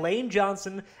 they've had Lane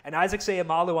Johnson and Isaac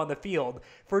Seumalo on the field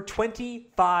for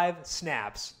 25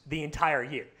 snaps the entire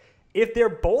year. If they're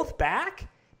both back,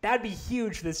 that'd be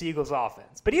huge for this Eagles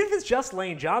offense. But even if it's just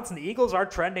Lane Johnson, the Eagles are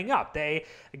trending up. They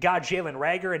got Jalen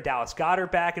Reagor and Dallas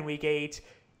Goedert back in week 8.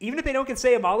 Even if they don't get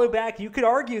Seumalo back, you could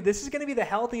argue this is going to be the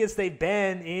healthiest they've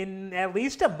been in at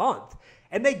least a month.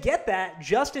 And they get that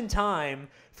just in time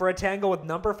for a tangle with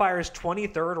numberFire's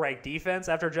 23rd ranked defense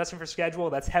after adjusting for schedule.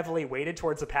 That's heavily weighted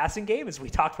towards the passing game, as we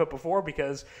talked about before,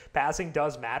 because passing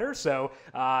does matter. So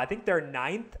I think they're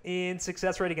 9th in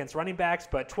success rate against running backs,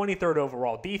 but 23rd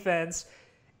overall defense.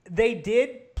 They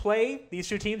did play, these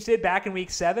two teams did, back in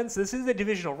week 7. So this is a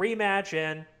divisional rematch,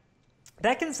 and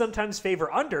that can sometimes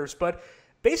favor unders, but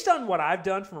based on what I've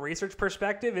done from a research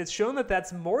perspective, it's shown that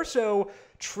that's more so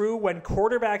true when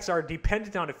quarterbacks are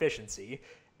dependent on efficiency.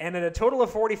 And at a total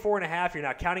of 44.5, you're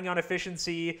not counting on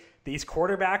efficiency. These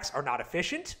quarterbacks are not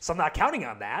efficient, so I'm not counting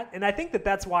on that. And I think that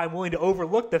that's why I'm willing to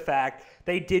overlook the fact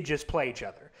they did just play each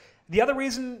other. The other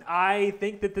reason I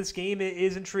think that this game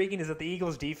is intriguing is that the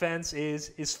Eagles' defense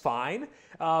is fine,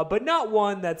 but not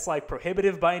one that's like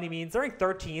prohibitive by any means. They're ranked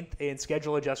 13th in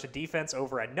schedule-adjusted defense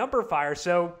over at numberFire,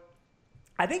 so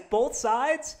I think both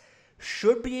sides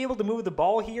should be able to move the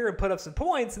ball here and put up some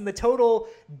points, and the total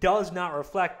does not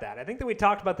reflect that. I think that we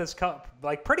talked about this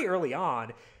like pretty early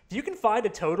on. If you can find a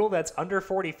total that's under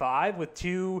 45 with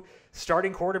 2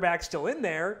 starting quarterbacks still in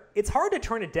there, it's hard to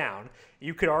turn it down.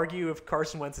 You could argue if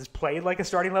Carson Wentz has played like a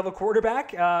starting level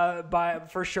quarterback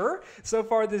for sure so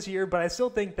far this year, but I still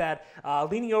think that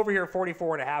leaning over here at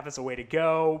 44.5 is a way to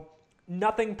go.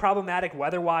 Nothing problematic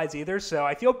weather-wise either, so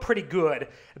I feel pretty good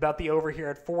about the over here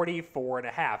at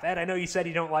 44.5. Ed, I know you said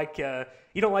you don't like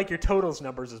your totals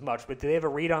numbers as much, but do they have a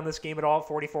read on this game at all at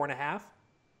 44.5?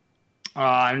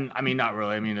 I mean, not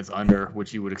really. I mean, it's under,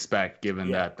 which you would expect,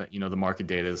 given that the market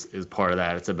data is part of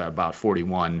that. It's about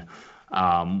 41.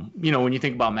 When you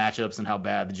think about matchups and how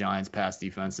bad the Giants' pass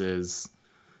defense is,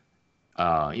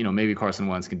 maybe Carson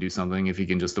Wentz can do something if he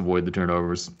can just avoid the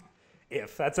turnovers.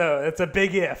 That's a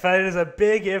big if. That is a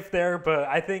big if there, but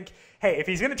I think, hey, if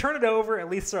he's going to turn it over, at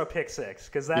least throw a pick 6,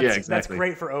 because that's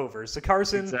great for overs. So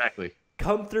Carson,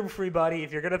 come through for me, buddy.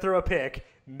 If you're going to throw a pick,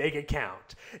 make it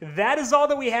count. That is all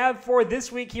that we have for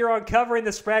this week here on Covering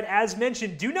the Spread. As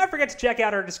mentioned, do not forget to check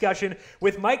out our discussion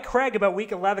with Mike Craig about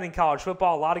Week 11 in college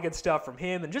football. A lot of good stuff from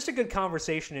him and just a good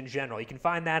conversation in general. You can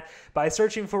find that by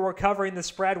searching for Covering the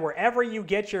Spread wherever you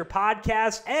get your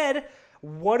podcasts. Ed,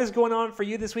 what is going on for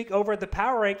you this week over at the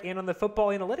Power Rank and on the Football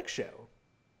Analytics Show?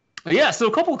 Yeah, so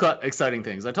a couple of exciting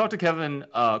things. I talked to Kevin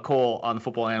Cole on the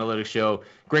Football Analytics Show.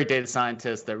 Great data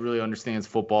scientist that really understands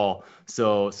football.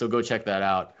 So go check that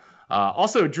out.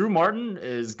 Also, Drew Martin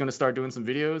is going to start doing some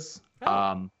videos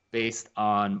based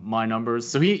on my numbers.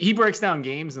 So he breaks down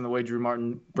games in the way Drew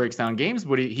Martin breaks down games,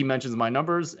 but he mentions my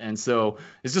numbers. And so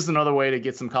it's just another way to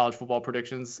get some college football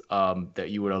predictions that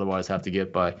you would otherwise have to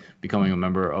get by becoming a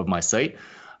member of my site.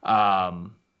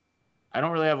 I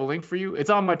don't really have a link for you. It's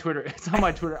on my Twitter.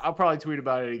 I'll probably tweet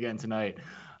about it again tonight.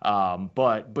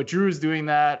 But Drew is doing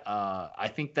that.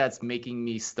 I think that's making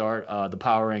me start the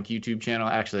Power Rank YouTube channel.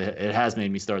 Actually, it has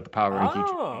made me start the Power Rank YouTube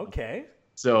channel. Oh, okay.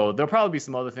 So there'll probably be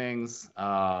some other things.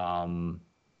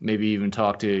 Maybe even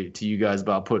talk to you guys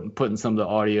about putting some of the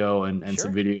audio and sure.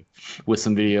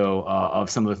 some video of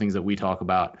some of the things that we talk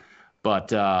about.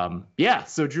 But yeah,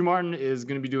 so Drew Martin is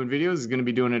going to be doing videos. He's going to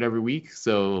be doing it every week.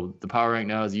 So the Power Rank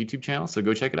now is a YouTube channel. So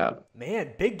go check it out.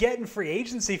 Man, big get in free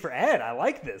agency for Ed. I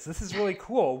like this. This is really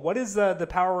cool. What is the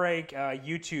Power Rank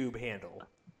YouTube handle?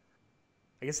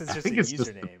 I guess it's just a username.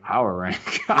 Just the Power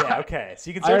Rank. Yeah, okay. So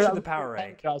you can search for the Power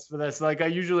Rank. For this, like I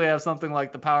usually have something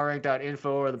like the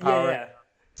powerrank.info or the Power Rank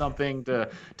something to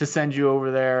send you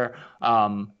over there.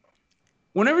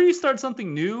 Whenever you start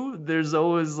something new, there's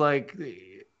always like.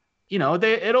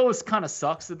 It always kind of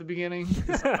sucks at the beginning.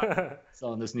 It's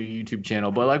on this new YouTube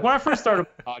channel. But like when I first started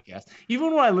a podcast,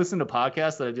 even when I listened to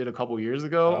podcasts that I did a couple years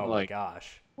ago, my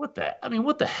gosh, what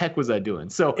the heck was I doing?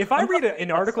 So if I read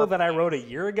an article that I wrote a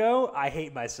year ago, I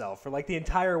hate myself for like the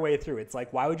entire way through. It's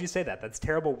like, why would you say that? That's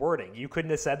terrible wording. You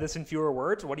couldn't have said this in fewer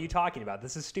words. What are you talking about?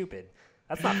 This is stupid.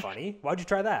 That's not funny. Why'd you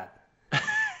try that?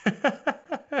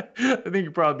 I think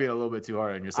you're probably being a little bit too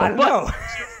hard on yourself. I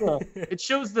don't know. It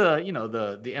shows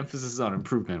the emphasis on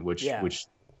improvement, which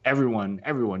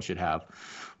everyone should have.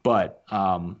 But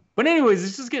anyways,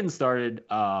 it's just getting started.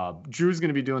 Drew's going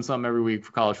to be doing something every week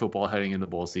for college football heading into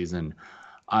bowl season.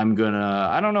 I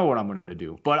don't know what I'm going to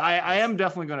do, but I am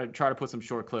definitely going to try to put some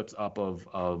short clips up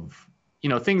of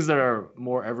things that are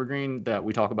more evergreen that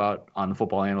we talk about on the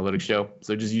Football Analytics Show.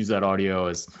 So just use that audio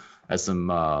as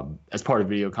part of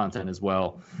video content as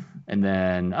well. And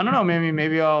then I don't know,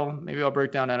 maybe I'll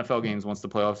break down NFL games once the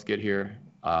playoffs get here.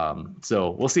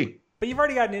 So we'll see. But you've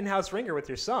already got an in-house ringer with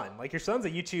your son. Like your son's a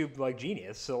YouTube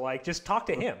genius. So like just talk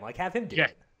to him. Like have him do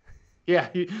it.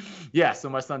 Yeah. So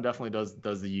my son definitely does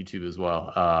the YouTube as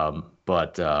well.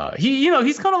 But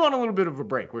he's kind of on a little bit of a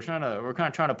break. We're kind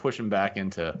of trying to push him back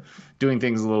into doing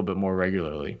things a little bit more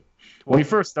regularly. When he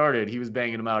first started, he was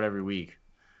banging them out every week,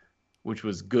 which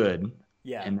was good.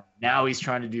 Yeah. And now he's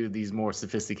trying to do these more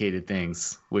sophisticated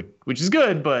things, which is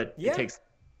good, but it takes.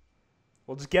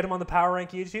 We'll just get him on the Power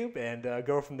Rank YouTube and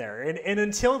go from there. And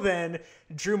until then,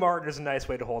 Drew Martin is a nice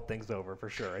way to hold things over for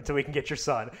sure until we can get your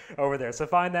son over there. So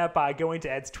find that by going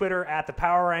to Ed's Twitter at the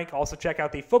Power Rank. Also check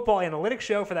out the Football Analytics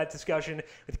Show for that discussion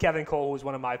with Kevin Cole, who's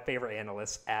one of my favorite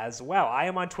analysts as well. I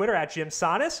am on Twitter at Jim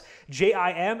Sannes,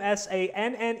 JimSannes.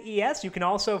 You can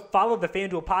also follow the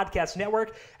FanDuel Podcast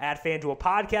Network at FanDuel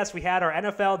Podcast. We had our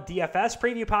NFL DFS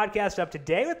preview podcast up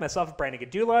today with myself and Brandon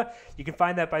Gadula. You can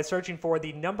find that by searching for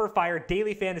the numberFire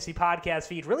Daily Fantasy Podcast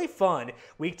feed. Really fun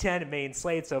Week 10 main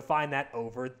slate, so find that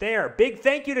over there. Big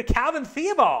thank you to Calvin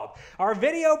Theobald, our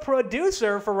video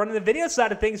producer, for running the video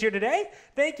side of things here today.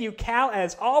 Thank you, Cal,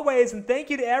 as always, and thank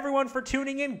you to everyone for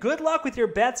tuning in. Good luck with your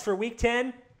bets for Week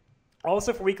 10.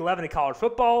 Also for Week 11 in college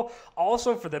football.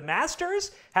 Also for the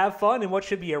Masters. Have fun in what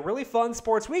should be a really fun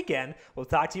sports weekend. We'll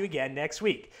talk to you again next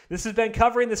week. This has been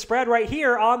Covering the Spread right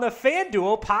here on the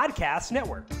FanDuel Podcast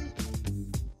Network.